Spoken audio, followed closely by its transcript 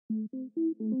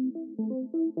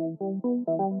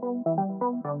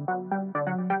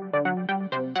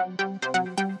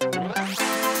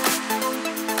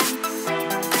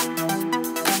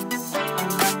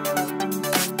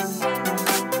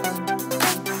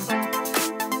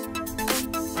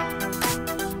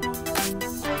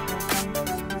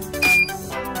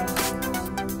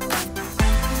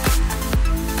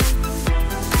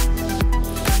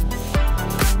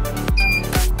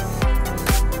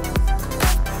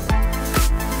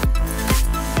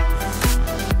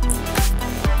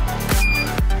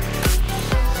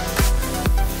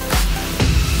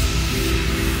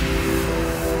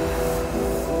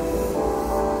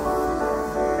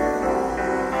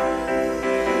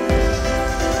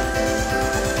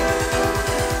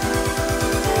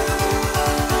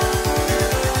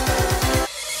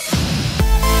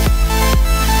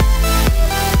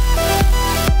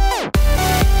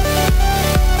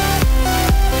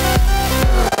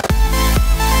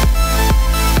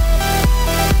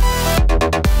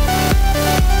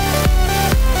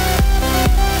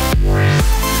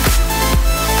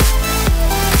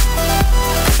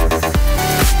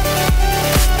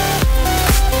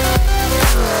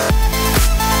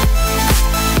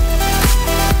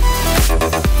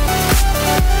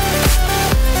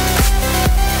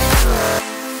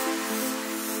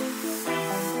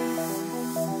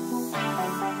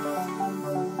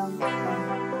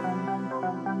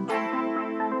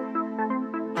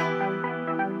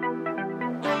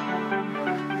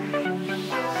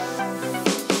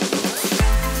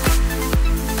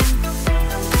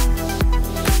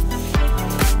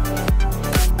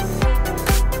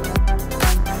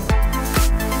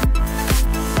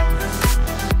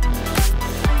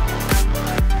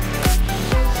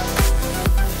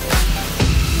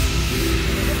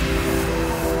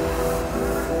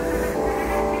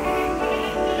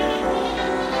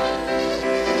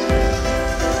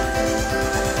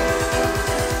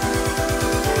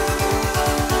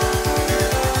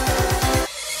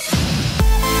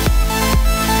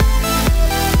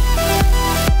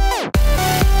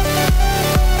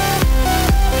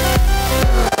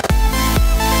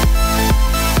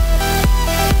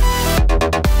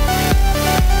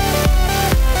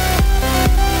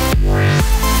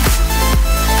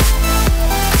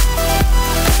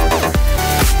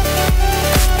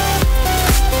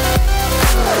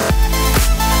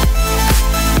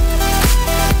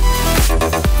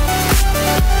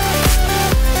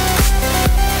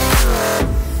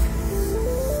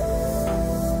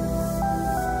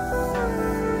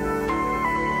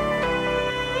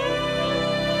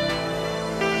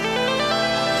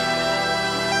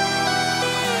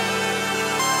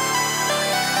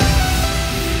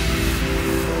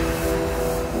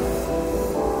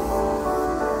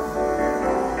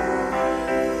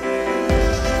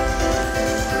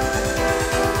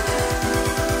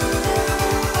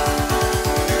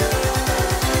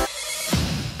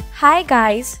Hi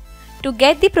guys, to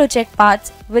get the project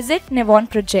paths, visit Nivon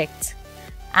Projects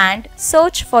and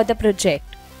search for the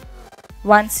project.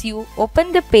 Once you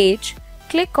open the page,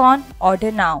 click on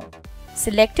Order Now.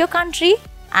 Select your country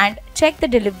and check the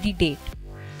delivery date.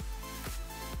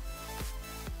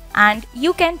 And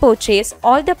you can purchase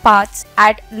all the parts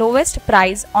at lowest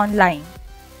price online.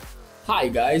 Hi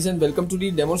guys, and welcome to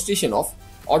the demonstration of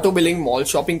Auto Billing Mall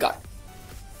Shopping Cart.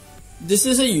 This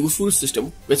is a useful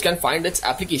system which can find its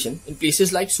application in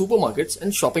places like supermarkets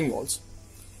and shopping malls.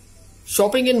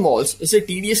 Shopping in malls is a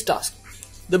tedious task.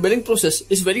 The billing process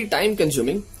is very time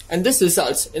consuming and this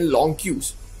results in long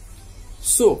queues.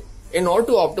 So, in order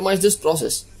to optimize this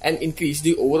process and increase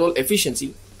the overall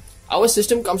efficiency, our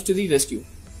system comes to the rescue.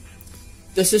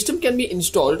 The system can be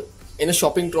installed in a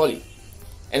shopping trolley.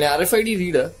 An RFID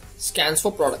reader scans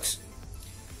for products.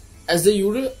 As the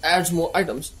user adds more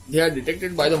items, they are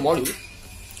detected by the module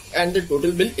and the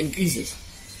total bill increases.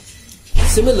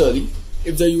 Similarly,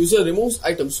 if the user removes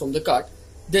items from the cart,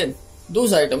 then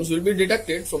those items will be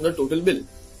deducted from the total bill.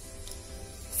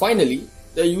 Finally,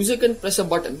 the user can press a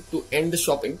button to end the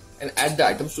shopping and add the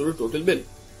items to the total bill.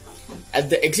 At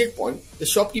the exit point, the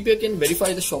shopkeeper can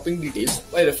verify the shopping details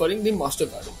by referring the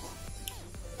mastercard.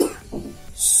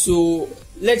 So,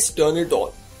 let's turn it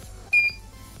on.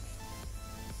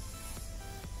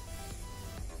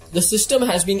 The system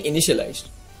has been initialized.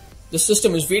 The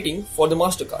system is waiting for the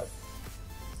mastercard.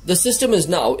 The system is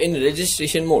now in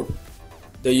registration mode.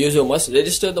 The user must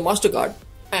register the mastercard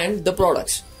and the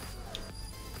products.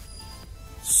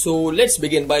 So let's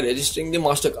begin by registering the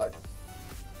mastercard.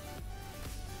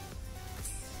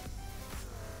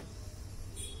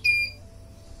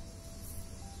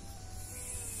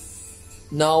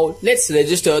 Now let's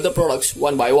register the products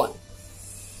one by one.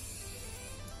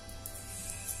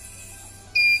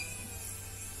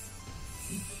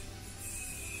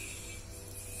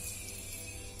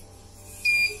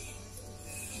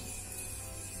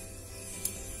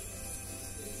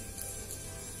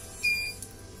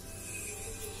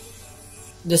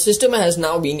 The system has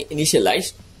now been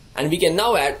initialized and we can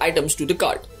now add items to the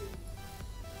cart.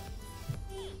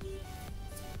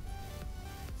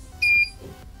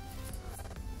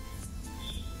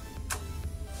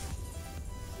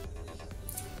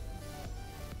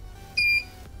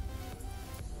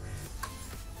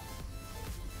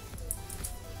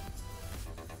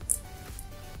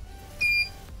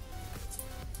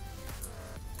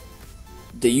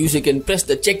 The user can press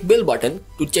the check bill button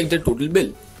to check the total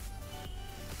bill.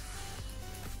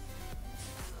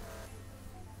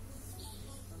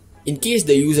 In case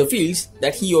the user feels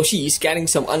that he or she is carrying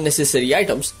some unnecessary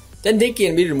items, then they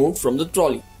can be removed from the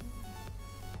trolley.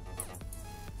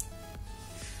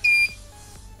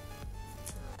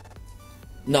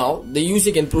 Now the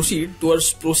user can proceed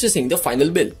towards processing the final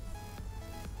bill.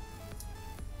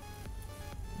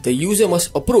 The user must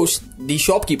approach the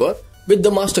shopkeeper with the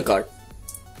mastercard.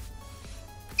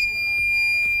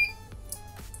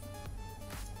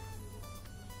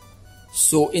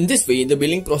 So in this way, the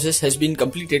billing process has been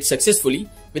completed successfully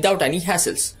without any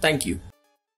hassles. Thank you.